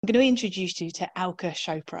I'm going to introduce you to Alka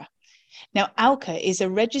Chopra. Now, Alka is a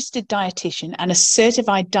registered dietitian and a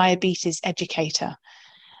certified diabetes educator.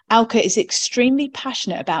 Alka is extremely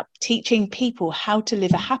passionate about teaching people how to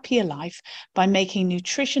live a happier life by making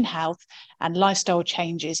nutrition, health, and lifestyle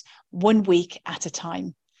changes 1 week at a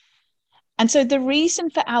time. And so the reason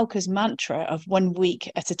for Alka's mantra of 1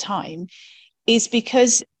 week at a time is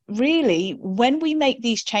because really, when we make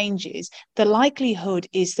these changes, the likelihood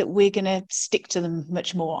is that we're going to stick to them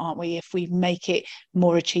much more, aren't we, if we make it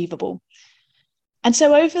more achievable. And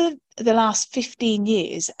so over the last 15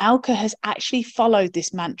 years, Alka has actually followed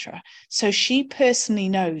this mantra. So she personally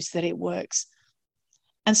knows that it works.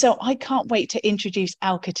 And so I can't wait to introduce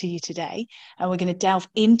Alka to you today. And we're going to delve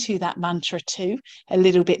into that mantra too a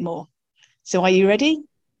little bit more. So are you ready?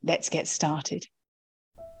 Let's get started.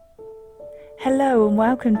 Hello and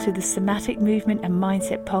welcome to the Somatic Movement and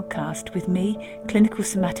Mindset podcast with me, clinical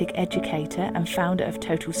somatic educator and founder of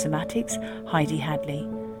Total Somatics, Heidi Hadley.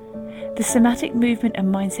 The Somatic Movement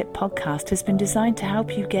and Mindset podcast has been designed to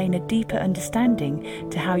help you gain a deeper understanding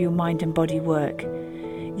to how your mind and body work.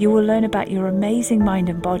 You will learn about your amazing mind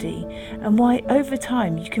and body and why over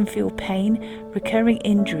time you can feel pain, recurring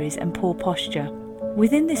injuries and poor posture.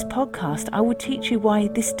 Within this podcast, I will teach you why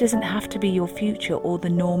this doesn't have to be your future or the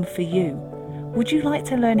norm for you. Would you like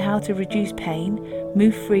to learn how to reduce pain,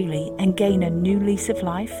 move freely, and gain a new lease of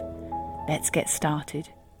life? Let's get started.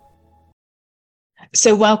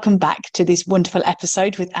 So welcome back to this wonderful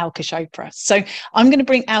episode with Alka Chopra. So I'm going to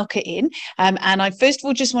bring Alka in. And I first of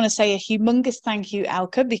all just want to say a humongous thank you,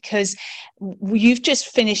 Alka, because you've just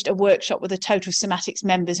finished a workshop with the Total Somatics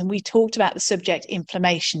members and we talked about the subject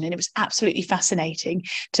inflammation, and it was absolutely fascinating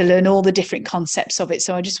to learn all the different concepts of it.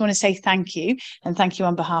 So I just want to say thank you, and thank you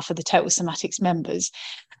on behalf of the Total Somatics members.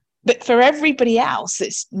 But for everybody else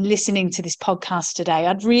that's listening to this podcast today,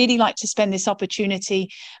 I'd really like to spend this opportunity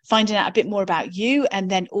finding out a bit more about you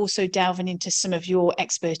and then also delving into some of your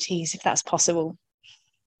expertise, if that's possible.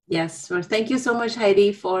 Yes, well, thank you so much,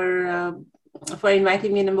 Heidi, for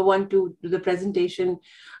inviting me, number one, to the presentation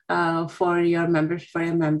for your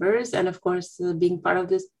members, and of course, being part of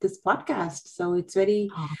this podcast. So it's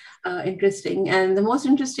very interesting. And the most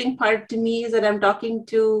interesting part to me is that I'm talking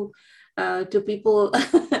to people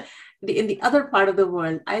in the other part of the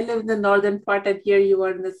world. I live in the northern part, and here you are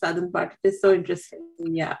in the southern part. It's so interesting.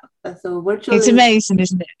 Yeah. So virtual. It's amazing,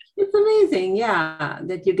 isn't it? It's amazing. Yeah,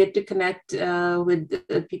 that you get to connect with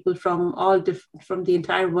people from from the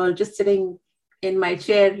entire world, just sitting in my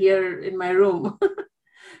chair here in my room.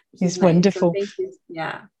 It's wonderful. So thank you.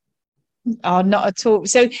 Yeah. Oh, not at all.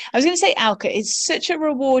 So I was going to say, Alka, it's such a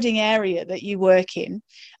rewarding area that you work in.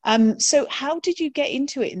 So how did you get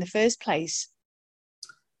into it in the first place?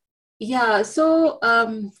 Yeah, so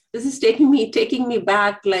this is taking me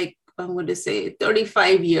back, like I'm going to say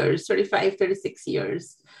 36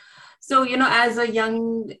 years. So, as a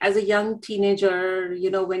young teenager,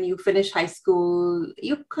 when you finish high school,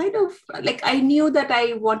 you kind of like, I knew that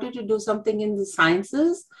I wanted to do something in the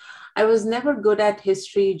sciences. I was never good at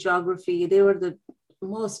history, geography. They were the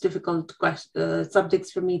most difficult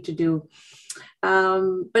subjects for me to do.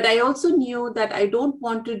 But I also knew that I don't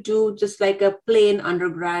want to do just like a plain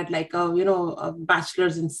undergrad, like a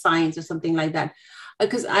bachelor's in science or something like that.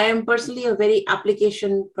 Because I am personally a very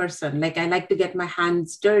application person. Like I like to get my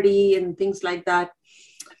hands dirty and things like that.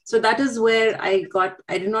 So that is where I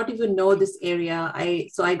did not even know this area.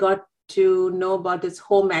 I got to know about this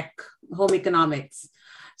home economics.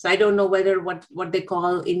 So I don't know whether what they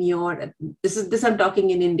call in this I'm talking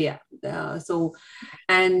in India. The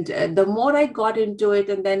more I got into it,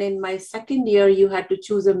 and then in my second year, you had to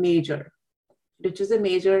choose a major.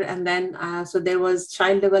 And then so there was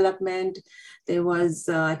child development, there was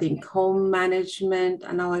I think home management,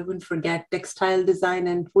 and now I wouldn't forget textile design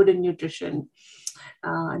and food and nutrition.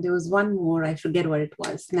 There was one more, I forget what it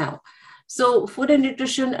was now. So food and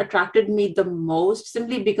nutrition attracted me the most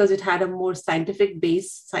simply because it had a more scientific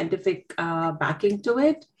backing to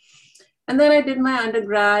it. And then I did my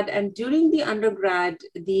undergrad, and during the undergrad,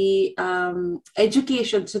 the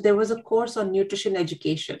education, so there was a course on nutrition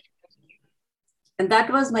education. And that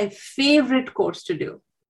was my favorite course to do.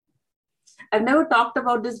 I've never talked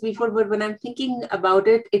about this before, but when I'm thinking about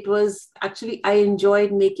it, it was actually, I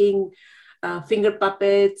enjoyed making finger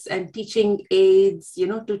puppets and teaching aids,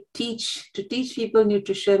 to teach people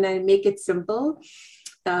nutrition and make it simple.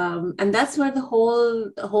 And that's where the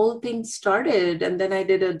whole thing started. And then I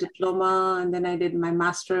did a diploma, and then I did my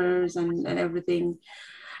master's and everything.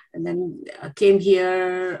 And then came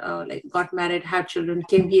here, got married, had children,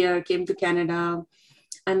 came to Canada.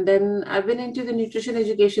 And then I've been into the nutrition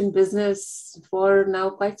education business for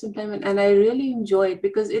now quite some time. And I really enjoy it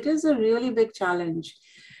because it is a really big challenge.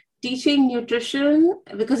 Teaching nutrition,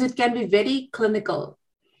 because it can be very clinical,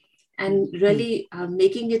 and really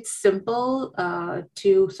making it simple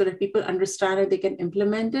to so that people understand it, they can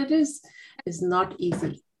implement it is not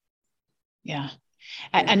easy. Yeah.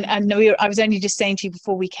 And I was only just saying to you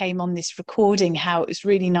before we came on this recording how it was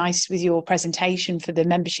really nice with your presentation for the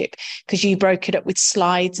membership, because you broke it up with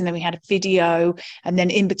slides and then we had a video, and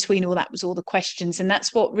then in between all that was all the questions, and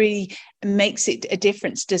that's what really makes it a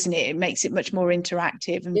difference, doesn't it? It makes it much more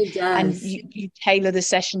interactive, and it does. And you tailor the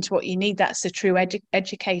session to what you need. That's a true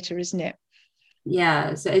educator, isn't it?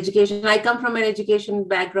 Yeah. So education, I come from an education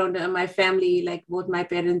background. My family, like both my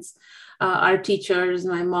parents are teachers.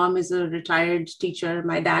 My mom is a retired teacher.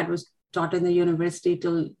 My dad was taught in the university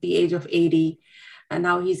till the age of 80, and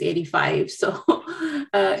now he's 85. So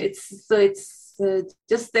it's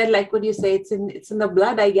just that, like what you say, it's in the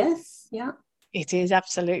blood, I guess. Yeah. It is,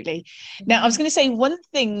 absolutely. Now, I was going to say one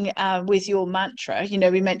thing with your mantra,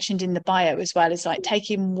 we mentioned in the bio as well, is like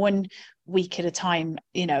taking one week at a time,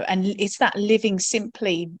 and it's that living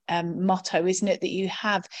simply motto, isn't it, that you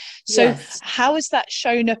have? So yes. How has that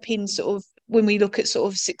shown up in sort of when we look at sort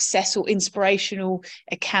of successful, inspirational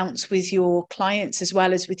accounts with your clients as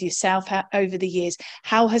well as with yourself over the years?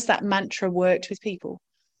 How has that mantra worked with people?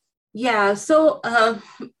 Yeah, so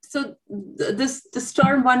this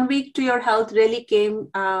term 1 week to your health really came,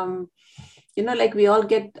 like we all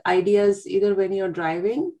get ideas either when you're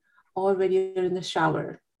driving or when you're in the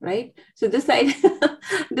shower, right? So this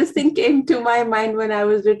thing came to my mind when I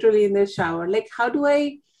was literally in the shower. Like, how do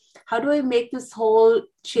I make this whole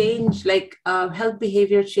change, like health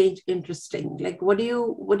behavior change, interesting? Like, what do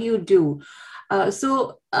you do?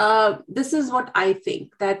 So this is what I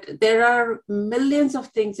think, that there are millions of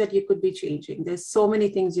things that you could be changing. There's so many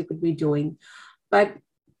things you could be doing, but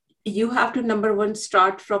you have to, number one,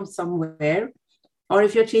 start from somewhere. Or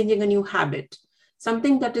if you're changing a new habit,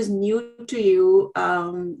 something that is new to you,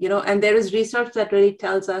 and there is research that really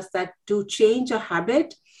tells us that to change a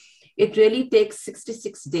habit, it really takes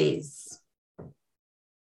 66 days.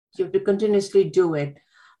 You have to continuously do it.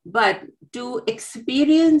 But to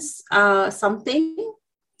experience something,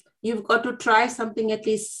 you've got to try something at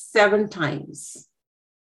least 7 times.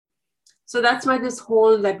 So that's why this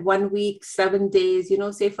whole, that 1 week, 7 days,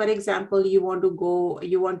 say, for example, the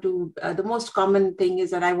most common thing is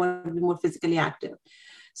that I want to be more physically active.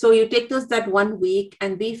 So you take that 1 week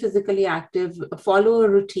and be physically active, follow a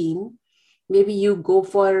routine. Maybe you go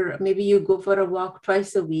for a walk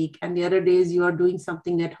twice a week, and the other days you are doing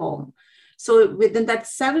something at home. So within that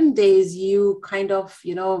 7 days, you kind of,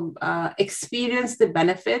 experience the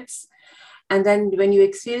benefits. And then when you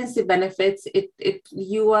experience the benefits,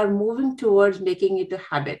 you are moving towards making it a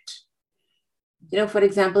habit. For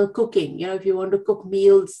example, cooking, if you want to cook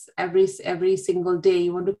meals every single day,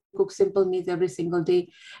 you want to cook simple meals every single day,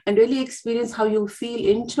 and really experience how you feel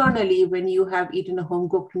internally when you have eaten a home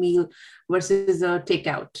cooked meal versus a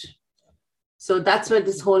takeout. So that's where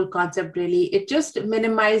this whole concept really, it just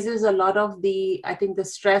minimizes a lot of the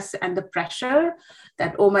stress and the pressure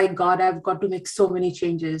that, oh my God, I've got to make so many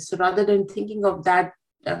changes. So rather than thinking of that,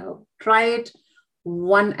 try it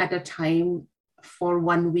one at a time for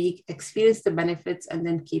 1 week, experience the benefits, and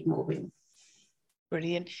then keep moving.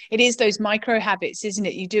 Brilliant. It is those micro habits, isn't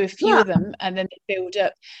it? You do a few of them and then they build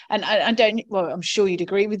up. And I'm sure you'd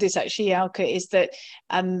agree with this actually, Alka, is that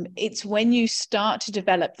it's when you start to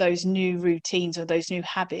develop those new routines or those new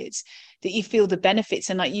habits that you feel the benefits.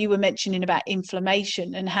 And like you were mentioning about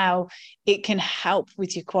inflammation and how it can help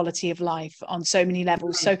with your quality of life on so many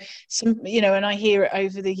levels. Right. So and I hear it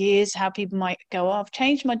over the years how people might go, oh, I've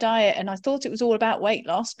changed my diet and I thought it was all about weight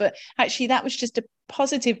loss, but actually that was just a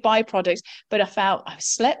positive byproduct. But I felt I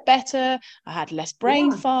slept better, I had less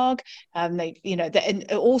brain fog, and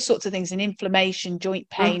all sorts of things, and inflammation, joint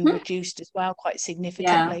pain reduced as well quite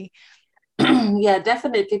significantly. Yeah,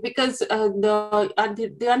 definitely, because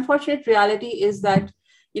the unfortunate reality is that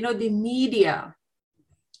the media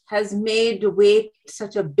has made weight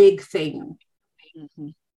such a big thing. Mm-hmm.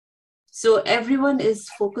 So everyone is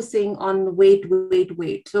focusing on weight.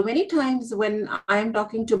 So many times when I'm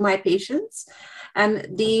talking to my patients,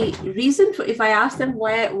 and the reason for, if I ask them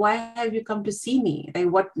why have you come to see me, like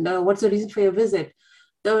what's the reason for your visit,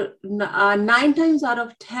 the 9 times out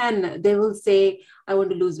of 10 they will say, I want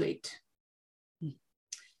to lose weight.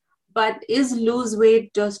 But is lose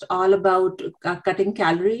weight just all about cutting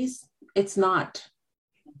calories? It's not.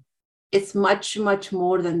 It's much, much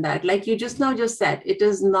more than that. Like you just said, it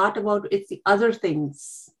is not about, it's the other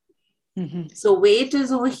things. So weight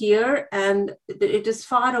is over here and it is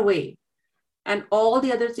far away. And all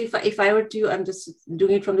the others, if I were to, I'm just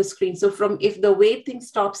doing it from the screen. So if the weight thing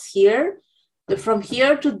stops here, from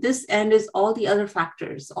here to this end is all the other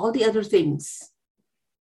factors, all the other things,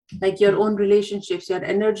 like your own relationships, your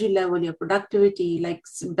energy level, your productivity, like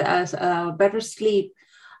better sleep,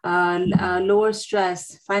 lower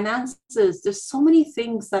stress, finances. There's so many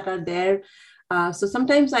things that are there. So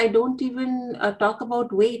sometimes I don't even talk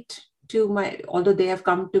about weight although they have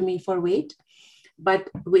come to me for weight. But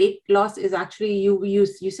weight loss is actually, you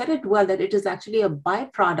said it well, that it is actually a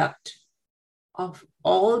byproduct of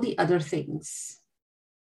all the other things.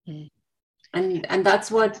 And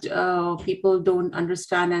that's what people don't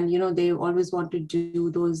understand. And, they always want to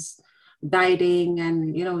do those dieting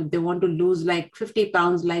and, they want to lose like 50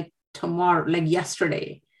 pounds like tomorrow, like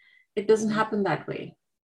yesterday. It doesn't happen that way.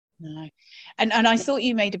 No. And I thought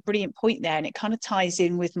you made a brilliant point there, and it kind of ties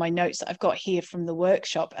in with my notes that I've got here from the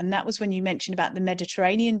workshop. And that was when you mentioned about the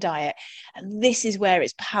Mediterranean diet. And this is where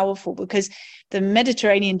it's powerful, because the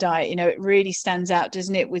Mediterranean diet, it really stands out,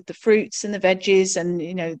 doesn't it, with the fruits and the veggies and,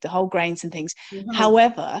 the whole grains and things. Mm-hmm.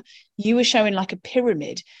 However, you were showing like a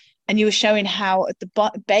pyramid. And you were showing how at the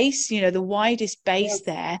base, the widest base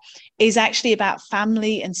there is actually about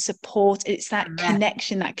family and support. It's that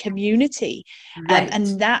connection, that community. Right.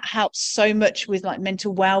 And that helps so much with like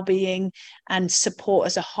mental well-being and support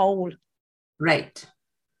as a whole. Right.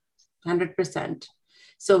 100%.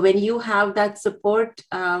 So when you have that support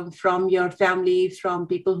from your family, from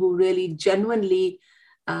people who really genuinely,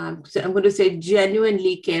 so I'm going to say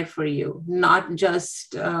genuinely care for you, not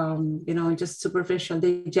just, just superficial.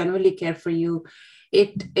 They genuinely care for you.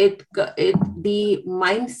 The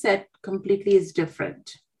mindset completely is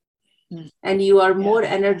different. And you are more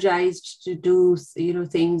energized to do,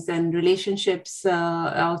 things, and relationships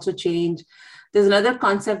also change. There's another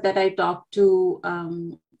concept that I talk to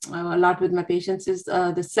a lot with my patients is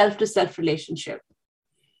the self-to-self relationship.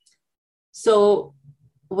 So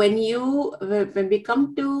when we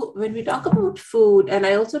talk about food, and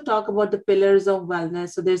I also talk about the pillars of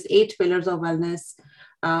wellness. So there's 8 pillars of wellness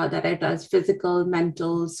that I touch: physical,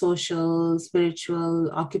 mental, social, spiritual,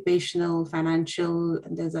 occupational, financial,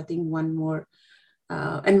 and there's, I think, one more,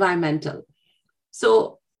 environmental.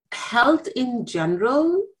 So health in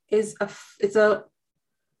general is a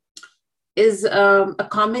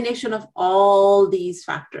combination of all these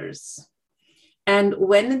factors. And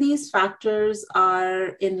when these factors are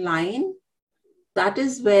in line, that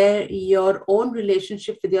is where your own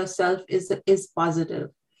relationship with yourself is positive.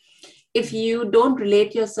 If you don't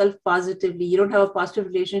relate yourself positively, you don't have a positive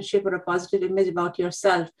relationship or a positive image about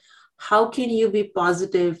yourself, how can you be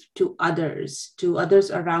positive to others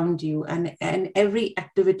around you, and every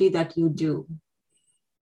activity that you do?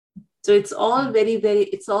 So it's all very, very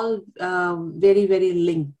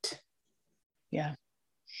linked. Yeah.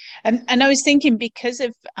 And I was thinking, because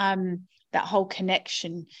of that whole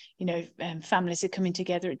connection, families are coming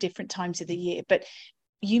together at different times of the year. But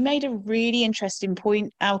you made a really interesting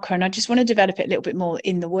point, Alka, and I just want to develop it a little bit more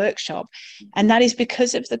in the workshop. And that is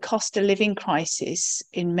because of the cost of living crisis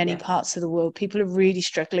in many parts of the world, people are really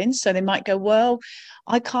struggling. So they might go, well,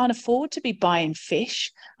 I can't afford to be buying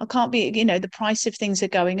fish. I can't be, the price of things are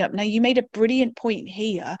going up. Now, you made a brilliant point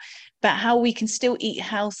here about how we can still eat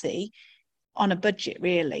healthy on a budget,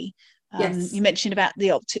 really. Yes. You mentioned about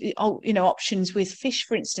the options with fish,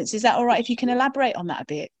 for instance. Is that all right if you can elaborate on that a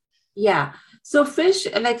bit? Yeah. So fish,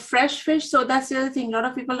 like fresh fish. So that's the other thing. A lot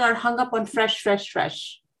of people are hung up on fresh, right?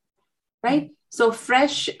 So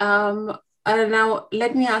fresh. Now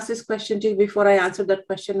let me ask this question to you before I answer that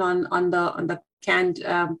question on the canned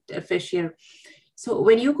fish here. So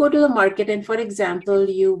when you go to the market and, for example,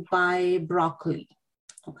 you buy broccoli,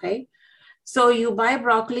 okay? So you buy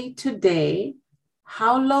broccoli today.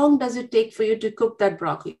 How long does it take for you to cook that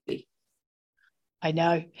broccoli? I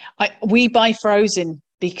know. We buy frozen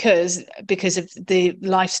because of the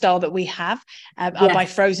lifestyle that we have. I buy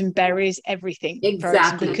frozen berries, everything.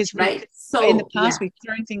 Exactly. Because right. So in the past, we've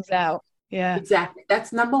thrown things out. Yeah. Exactly.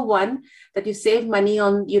 That's number one, that you save money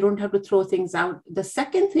on. You don't have to throw things out. The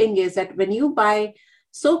second thing is that when you buy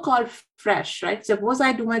so-called fresh, right? Suppose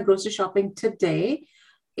I do my grocery shopping today.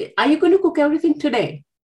 Are you going to cook everything today?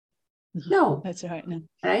 No. That's right. No.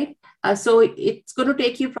 Right? So it's going to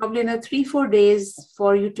take you probably 3-4 days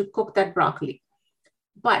for you to cook that broccoli.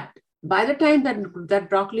 But by the time that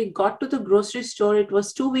broccoli got to the grocery store, it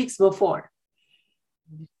was 2 weeks before.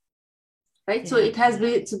 Right?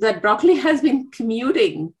 Yeah. So that broccoli has been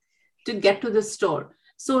commuting to get to the store.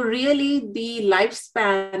 So really the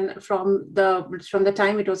lifespan from the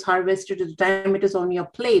time it was harvested to the time it is on your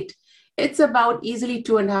plate it's about easily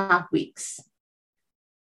 2.5 weeks.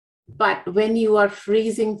 But when you are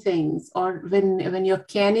freezing things, or when you're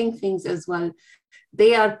canning things as well,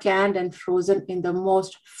 they are canned and frozen in the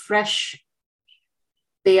most fresh.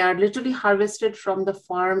 They are literally harvested from the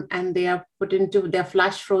farm and they are they're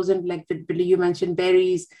flash frozen, like you mentioned,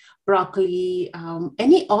 berries, broccoli,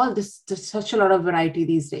 there's such a lot of variety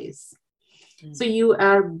these days. So you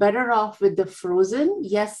are better off with the frozen.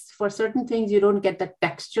 Yes, for certain things, you don't get the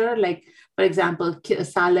texture, like, for example,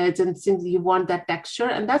 salads and things, you want that texture,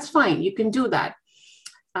 and that's fine. You can do that.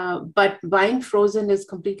 But buying frozen is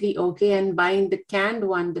completely okay. And buying the canned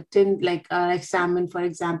one, the tin, like salmon, for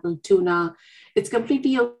example, tuna, it's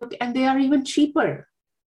completely okay. And they are even cheaper.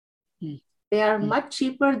 They are much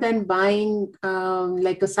cheaper than buying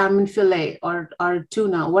like a salmon fillet or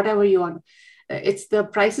tuna, whatever you want. It's the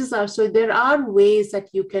prices are, so there are ways that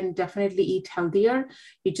you can definitely eat healthier.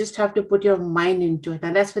 You just have to put your mind into it.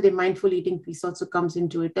 And that's where the mindful eating piece also comes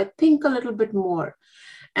into it, that think a little bit more.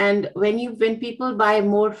 And when people buy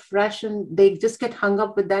more fresh and they just get hung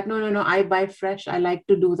up with that, no, I buy fresh, I like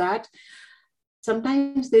to do that.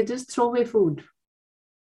 Sometimes they just throw away food.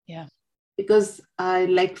 Yeah. Because I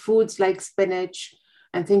like foods like spinach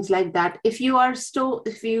and things like that.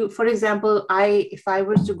 For example, if I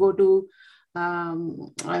was to go to,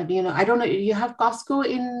 I don't know, you have Costco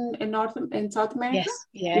in South America?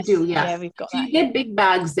 Yes. You do, yeah. We've got so that. You get big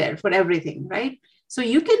bags there for everything, right? So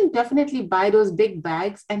you can definitely buy those big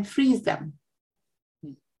bags and freeze them.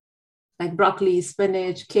 Like broccoli,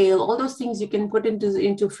 spinach, kale, all those things you can put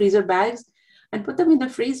into freezer bags and put them in the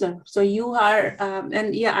freezer. So you are,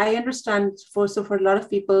 I understand for a lot of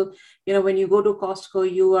people, when you go to Costco,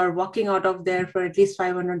 you are walking out of there for at least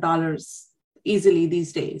 $500 easily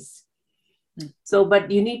these days. So,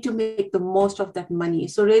 but you need to make the most of that money.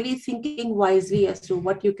 So really thinking wisely as to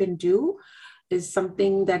what you can do is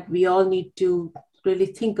something that we all need to really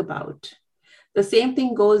think about. The same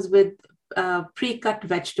thing goes with pre-cut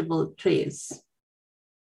vegetable trays.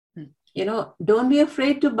 Don't be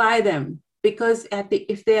afraid to buy them, because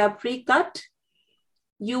if they are pre-cut,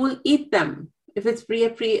 you will eat them. If it's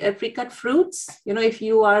pre-cut fruits, if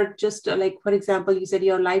you are just like, for example, you said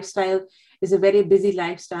your lifestyle is a very busy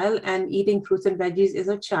lifestyle and eating fruits and veggies is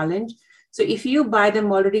a challenge. So if you buy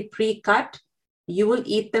them already pre-cut, you will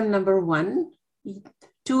eat them, number one.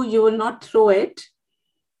 Two, you will not throw it.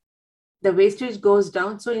 The wastage goes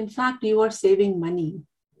down. So in fact, you are saving money.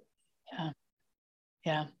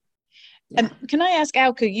 Yeah. Can I ask,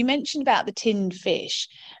 Alka, you mentioned about the tinned fish.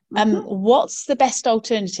 What's the best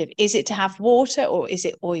alternative? Is it to have water or is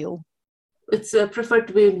it oil? It's preferred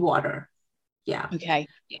to be in water. Yeah. Okay.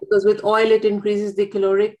 Because with oil, it increases the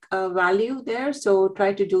caloric value there. So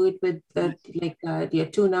try to do it with the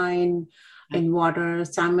tuna in water,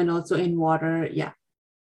 salmon also in water. Yeah.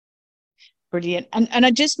 Brilliant. And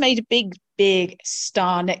I just made a big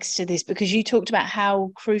star next to this because you talked about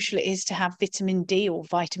how crucial it is to have vitamin D or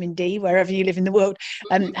vitamin D wherever you live in the world,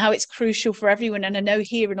 and how it's crucial for everyone. And I know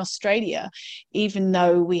here in Australia, even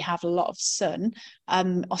though we have a lot of sun,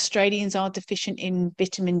 Australians are deficient in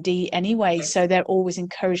vitamin D anyway. Yes. So they're always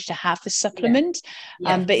encouraged to have the supplement.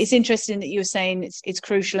 Yes. But it's interesting that you were saying it's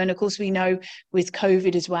crucial. And of course, we know with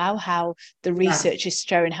COVID as well, how the research is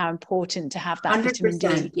showing how important to have that 100%, vitamin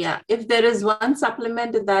D. Yeah. If there is one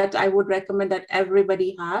supplement that I would recommend that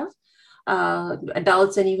everybody have,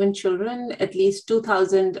 adults and even children, at least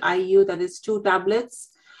 2000 IU, that is 2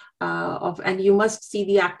 tablets and you must see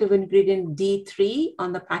the active ingredient D3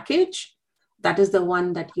 on the package. That is the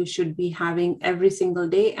one that you should be having every single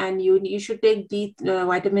day. And you should take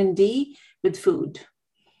vitamin D with food,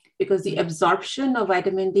 because the absorption of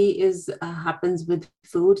vitamin D happens with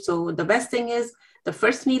food. So the best thing is the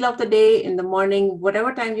first meal of the day in the morning,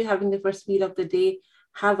 whatever time you're having the first meal of the day,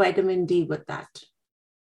 have vitamin D with that.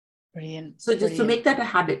 Brilliant. So just to make that a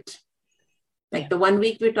habit, like the 1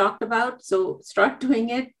 week we talked about. So start doing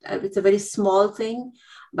it. It's a very small thing,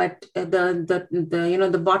 but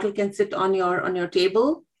the bottle can sit on your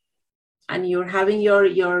table, and you're having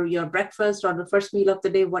your breakfast or the first meal of the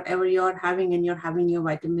day, whatever you're having, and you're having your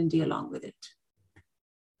vitamin D along with it.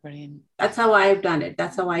 Brilliant. That's how I've done it.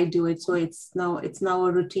 That's how I do it. So it's now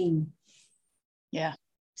a routine. Yeah.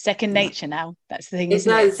 Second nature now. That's the thing,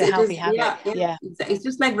 isn't it? It's a healthy habit. Yeah. It's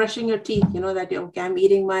just like brushing your teeth, that, okay, I'm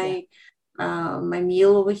eating my my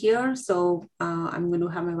meal over here. So I'm going to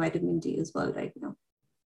have my vitamin D as well right now.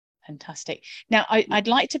 Fantastic. Now, I'd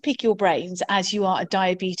like to pick your brains as you are a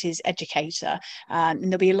diabetes educator. And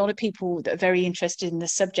there'll be a lot of people that are very interested in the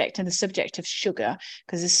subject and the subject of sugar,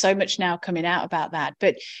 because there's so much now coming out about that.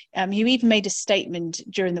 But you even made a statement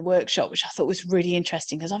during the workshop, which I thought was really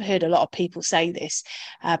interesting, because I've heard a lot of people say this.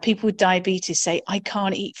 People with diabetes say, I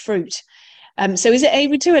can't eat fruit. So is it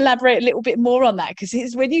able to elaborate a little bit more on that? Because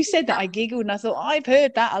it's when you said that, I giggled and I thought, I've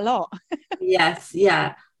heard that a lot. Yes,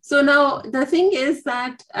 yeah. So now the thing is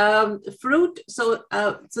that fruit, so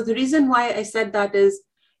the reason why I said that is,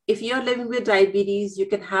 if you're living with diabetes, you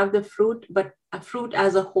can have the fruit, but a fruit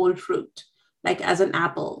as a whole fruit, like as an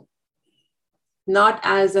apple, not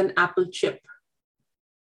as an apple chip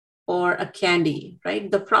or a candy, right?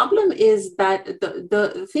 The problem is that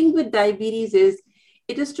the thing with diabetes is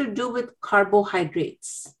it is to do with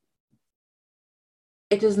carbohydrates.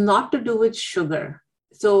 It is not to do with sugar.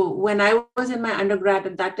 So when I was in my undergrad,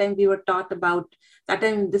 at that time, we were taught about, that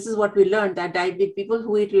time, this is what we learned, that people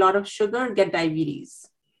who eat a lot of sugar get diabetes.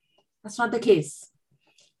 That's not the case.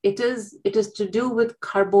 It is to do with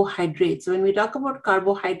carbohydrates. So when we talk about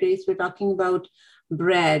carbohydrates, we're talking about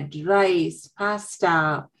bread, rice,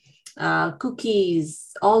 pasta,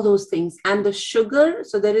 cookies, all those things. And the sugar,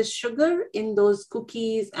 so there is sugar in those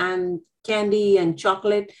cookies and candy and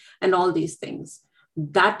chocolate and all these things.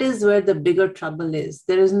 That is where the bigger trouble is.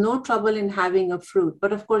 There is no trouble in having a fruit,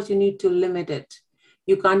 but of course you need to limit it.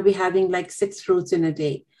 You can't be having like 6 fruits in a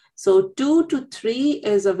day. So 2 to 3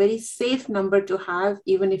 is a very safe number to have,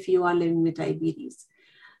 even if you are living with diabetes.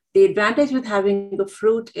 The advantage with having a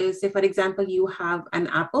fruit is, say, for example, you have an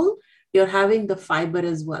apple, you're having the fiber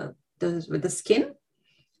as well. With the skin,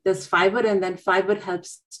 there's fiber, and then fiber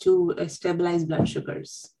helps to stabilize blood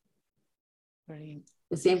sugars. Brilliant.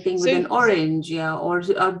 The same thing with an orange, yeah, or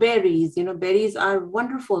berries. You know, berries are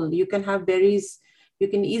wonderful. You can have berries. You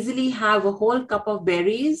can easily have a whole cup of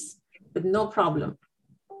berries with no problem.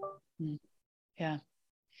 Yeah.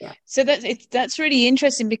 Yeah. So that's really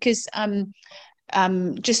interesting, because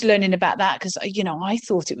just learning about that, because I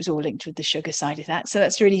thought it was all linked with the sugar side of that. So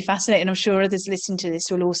that's really fascinating. I'm sure others listening to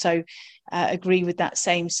this will also agree with that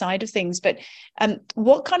same side of things. But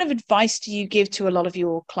what kind of advice do you give to a lot of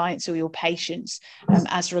your clients or your patients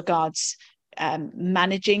as regards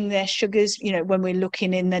managing their sugars, when we're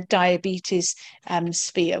looking in the diabetes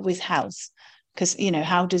sphere with health? Because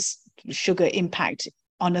how does sugar impact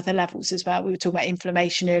on other levels as well? We were talking about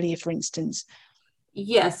inflammation earlier, for instance.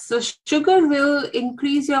 Yes, so sugar will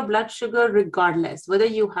increase your blood sugar regardless, whether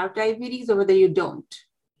you have diabetes or whether you don't.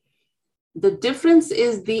 The difference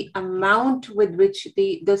is the amount with which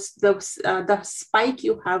the spike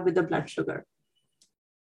you have with the blood sugar,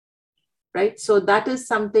 right? So that is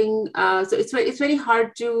something. So it's very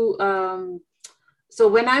hard to. So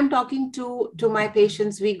when I'm talking to my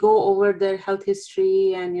patients, we go over their health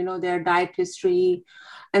history and their diet history.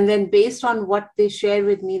 And then based on what they share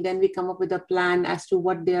with me, then we come up with a plan as to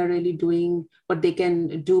what they are really doing, what they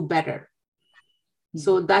can do better.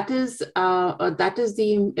 So that is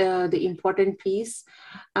the important piece.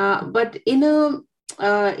 But in a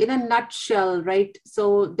nutshell, right?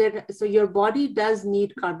 So your body does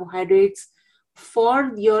need carbohydrates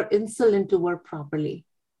for your insulin to work properly.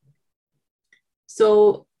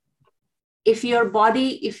 So if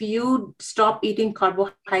you stop eating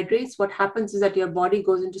carbohydrates, what happens is that your body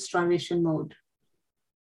goes into starvation mode.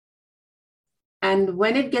 And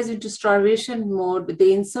when it gets into starvation mode, the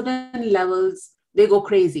insulin levels, they go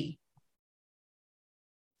crazy.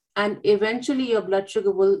 And eventually your blood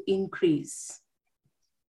sugar will increase.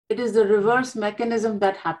 It is the reverse mechanism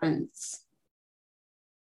that happens.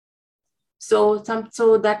 So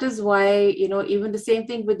that is why, even the same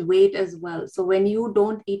thing with weight as well. So when you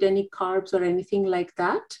don't eat any carbs or anything like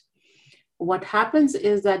that, what happens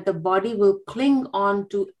is that the body will cling on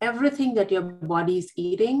to everything that your body is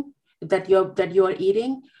eating, that you are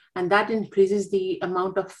eating, and that increases the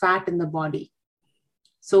amount of fat in the body.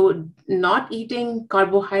 So not eating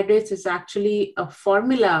carbohydrates is actually a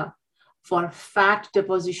formula for fat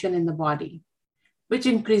deposition in the body, which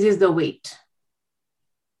increases the weight.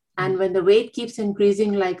 And when the weight keeps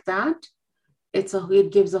increasing like that, it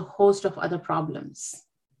gives a host of other problems.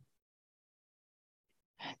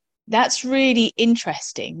 That's really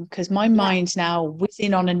interesting, because my mind's now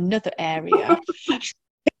whizzing on another area.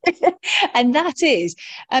 And that is,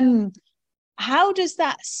 how does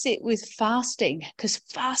that sit with fasting? Because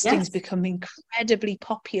fasting's become incredibly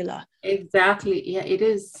popular. Exactly. Yeah, it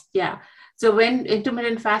is. Yeah. So when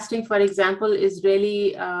intermittent fasting, for example, is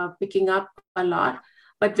really picking up a lot.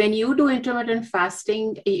 But when you do intermittent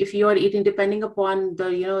fasting, if you are eating, depending upon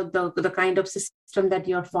the kind of system that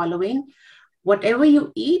you're following, whatever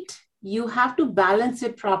you eat, you have to balance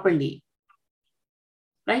it properly,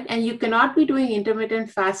 right? And you cannot be doing intermittent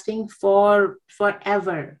fasting for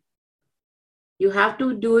forever. You have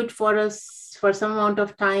to do it for some amount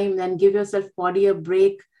of time, then give yourself body a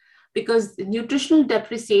break, because nutritional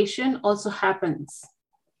depreciation also happens.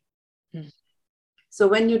 So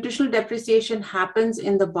when nutritional depreciation happens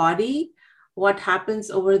in the body, what happens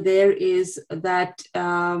over there is that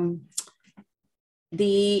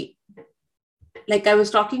like I was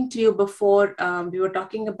talking to you before, we were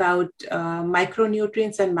talking about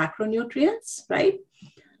micronutrients and macronutrients, right?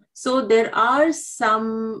 So there are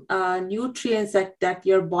some nutrients that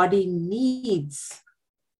your body needs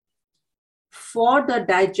for the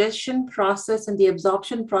digestion process and the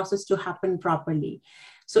absorption process to happen properly.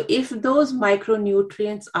 So if those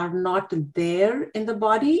micronutrients are not there in the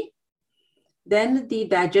body, then the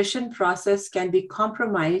digestion process can be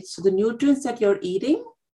compromised. So the nutrients that you're eating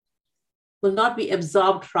will not be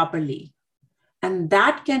absorbed properly. And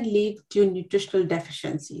that can lead to nutritional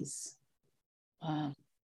deficiencies. Wow.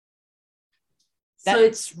 So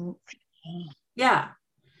it's, yeah.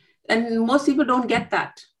 And most people don't get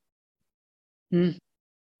that.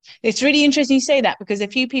 It's really interesting you say that, because a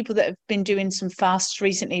few people that have been doing some fasts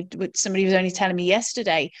recently, somebody was only telling me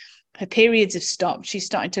yesterday, her periods have stopped. She's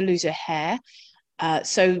starting to lose her hair.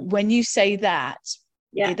 So when you say that,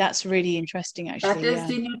 that's really interesting, actually. That is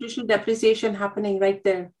the nutritional depreciation happening right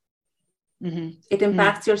there. It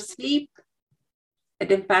impacts your sleep.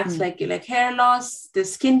 It impacts like hair loss, the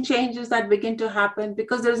skin changes that begin to happen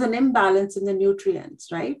because there's an imbalance in the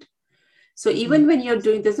nutrients, right? So even when you're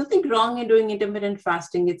there's nothing wrong in doing intermittent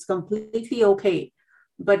fasting. It's completely okay,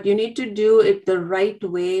 but you need to do it the right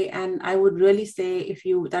way. And I would really say, if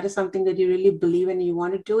that is something that you really believe in and you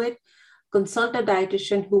want to do it, consult a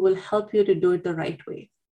dietitian who will help you to do it the right way.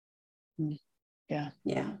 Yeah.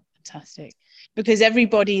 Fantastic. Because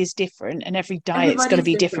everybody is different and every diet's got to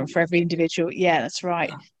be different for every individual. Yeah, that's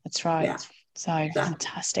right. That's right. Yeah. So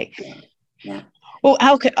fantastic. Yeah. Well,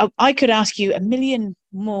 Alka, I could ask you a million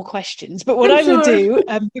more questions, but what I will do,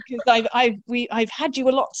 because I've had you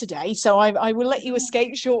a lot today, so I will let you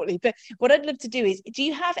escape shortly. But what I'd love to do is, do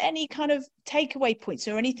you have any kind of takeaway points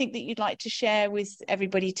or anything that you'd like to share with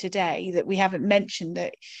everybody today that we haven't mentioned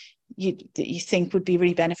that you think would be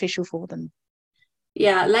really beneficial for them?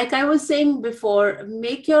 Yeah, like I was saying before,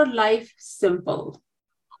 make your life simple.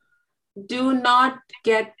 Do not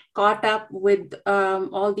get caught up with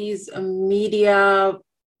all these media.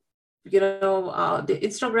 The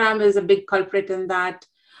Instagram is a big culprit in that.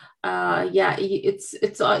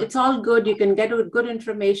 It's all good. You can get good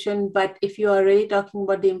information, but if you are really talking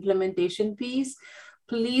about the implementation piece,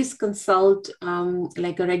 please consult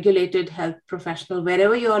like a regulated health professional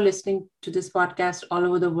wherever you are listening to this podcast, all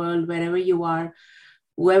over the world, wherever you are.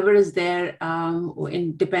 Whoever is there,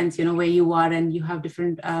 it depends, where you are, and you have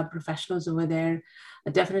different professionals over there.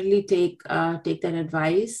 Definitely take that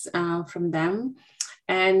advice from them.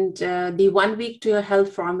 And the 1 week to your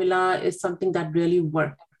health formula is something that really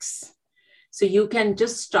works. So you can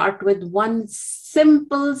just start with one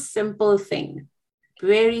simple thing,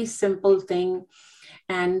 very simple thing,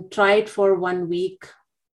 and try it for 1 week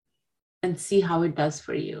and see how it does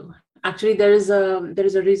for you. Actually, there is a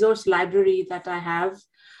resource library that I have,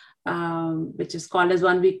 which is called as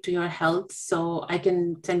 1 week to your health. So I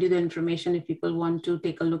can send you the information if people want to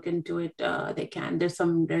take a look into it. They can. There's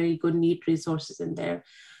some very good, neat resources in there,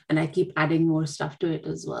 and I keep adding more stuff to it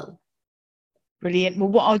as well. Brilliant. Well,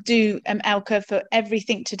 what I'll do, Alka, for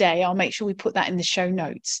everything today, I'll make sure we put that in the show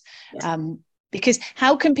notes. Yeah. Because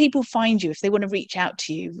how can people find you if they want to reach out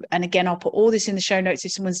to you? And again, I'll put all this in the show notes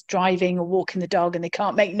if someone's driving or walking the dog and they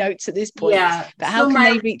can't make notes at this point. Yeah. But how can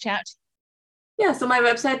they reach out? Yeah. So my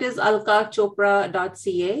website is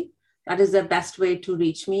alkachopra.ca. That is the best way to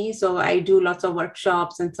reach me. So I do lots of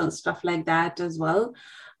workshops and some stuff like that as well.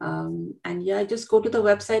 And yeah, just go to the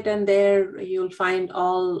website and there you'll find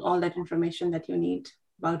all that information that you need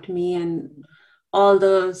about me and all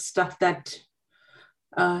the stuff that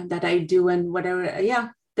I do and whatever. Yeah,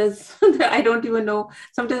 I don't even know.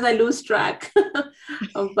 Sometimes I lose track,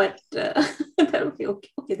 but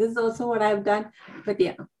okay, this is also what I've done. But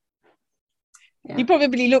yeah. You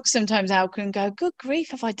probably look sometimes, Alka, and go, good grief,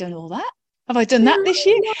 have I done all that? Have I done that this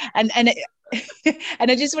year? And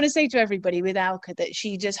I just want to say to everybody with Alka that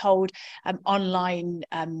she just hold online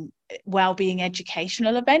wellbeing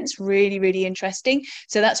educational events, really, really interesting.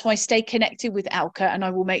 So that's why stay connected with Alka, and I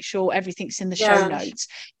will make sure everything's in the show notes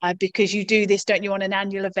because you do this, don't you, on an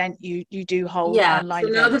annual event? You do hold online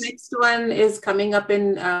events. So now the next one is coming up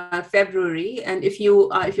in February, and if you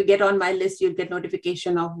get on my list, you'll get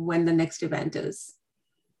notification of when the next event is.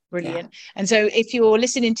 Brilliant. And so if you're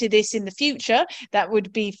listening to this in the future, that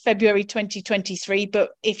would be February 2023.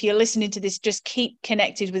 But if you're listening to this, just keep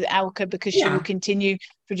connected with Alka, because she will continue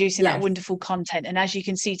producing that wonderful content. And as you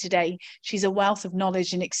can see today, she's a wealth of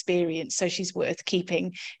knowledge and experience. So she's worth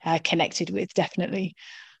keeping connected with, definitely.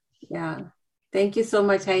 Yeah. Thank you so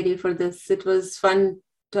much, Heidi, for this. It was fun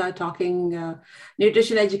talking.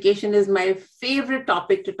 Nutrition education is my favorite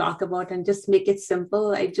topic to talk about, and just make it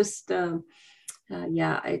simple. I just...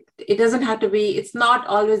 it doesn't have to be, it's not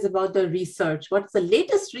always about the research. What's the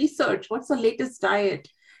latest research? What's the latest diet?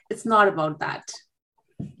 It's not about that.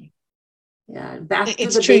 Yeah, back to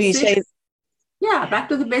the basics. Back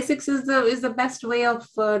to the basics is the best way of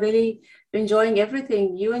really enjoying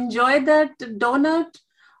everything. You enjoy that donut,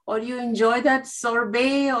 or you enjoy that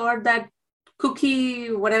sorbet, or that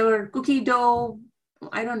cookie, whatever, cookie dough.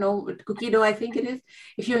 I don't know, cookie dough, I think it is.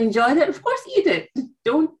 If you enjoy that, of course, eat it.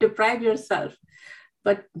 Don't deprive yourself.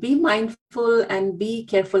 But be mindful and be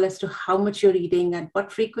careful as to how much you're eating and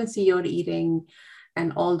what frequency you're eating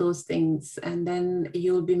and all those things. And then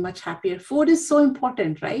you'll be much happier. Food is so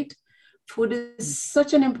important, right? Food is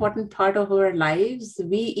such an important part of our lives.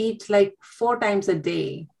 We eat like 4 times a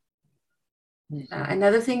day.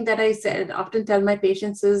 Another thing that I said, often tell my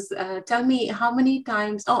patients is, tell me how many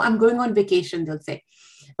times, I'm going on vacation, they'll say.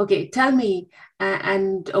 Okay, tell me,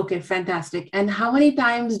 okay, fantastic. And how many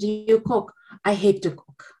times do you cook? I hate to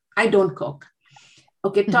cook. I don't cook.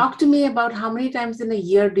 Okay, talk to me about how many times in a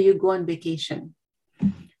year do you go on vacation?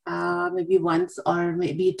 Maybe once or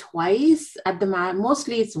maybe twice at the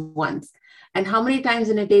mostly it's once. And how many times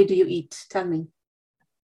in a day do you eat? Tell me.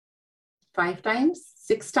 5 times,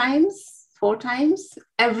 6 times, 4 times,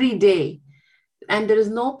 every day. And there is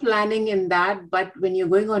no planning in that. But when you're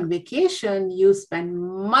going on vacation, you spend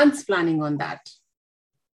months planning on that.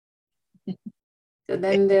 So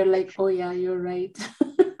then they're like, oh yeah, you're right.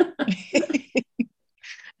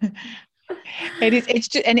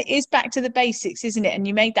 It is back to the basics, isn't it? And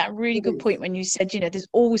you made that really good point when you said, there's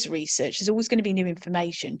always research, there's always going to be new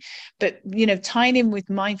information, but tying in with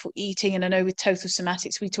mindful eating, and I know with Total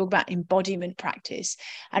Somatics we talk about embodiment practice,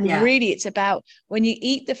 and really it's about when you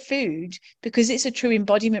eat the food, because it's a true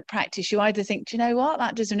embodiment practice. You either think, do you know what,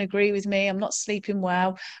 that doesn't agree with me, I'm not sleeping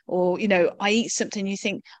well, or I eat something, you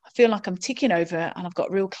think, I feel like I'm ticking over and I've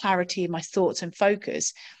got real clarity in my thoughts and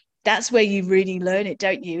focus. That's where you really learn it,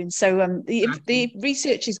 don't you? And so the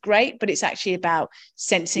research is great, but it's actually about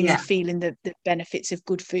sensing and feeling the benefits of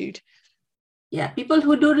good food. Yeah, people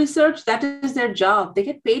who do research, that is their job. They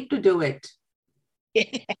get paid to do it. Yeah.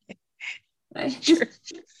 Right?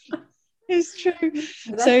 It's true.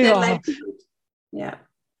 That's their livelihood. Yeah.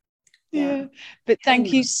 But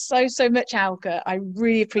thank you so much, Alka. I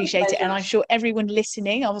really appreciate it. And I'm sure everyone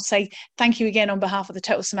listening, I will say thank you again on behalf of the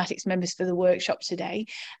Total Somatics members for the workshop today.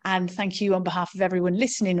 And thank you on behalf of everyone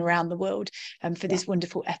listening around the world for this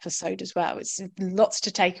wonderful episode as well. It's lots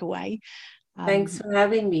to take away. Thanks for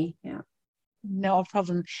having me. Yeah. No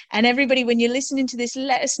problem. And everybody, when you're listening to this,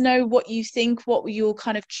 let us know what you think, what were your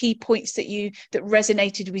kind of key points that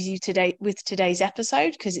resonated with you today with today's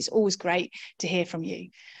episode, because it's always great to hear from you.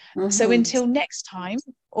 So until next time,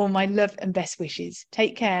 all my love and best wishes.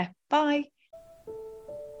 Take care. Bye.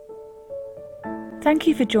 Thank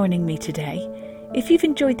you for joining me today. If you've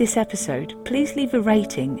enjoyed this episode, please leave a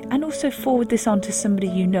rating and also forward this on to somebody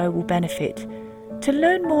you know will benefit. To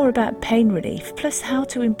learn more about pain relief, plus how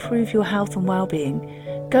to improve your health and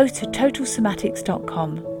well-being, go to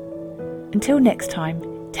totalsomatics.com. Until next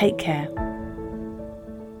time, take care.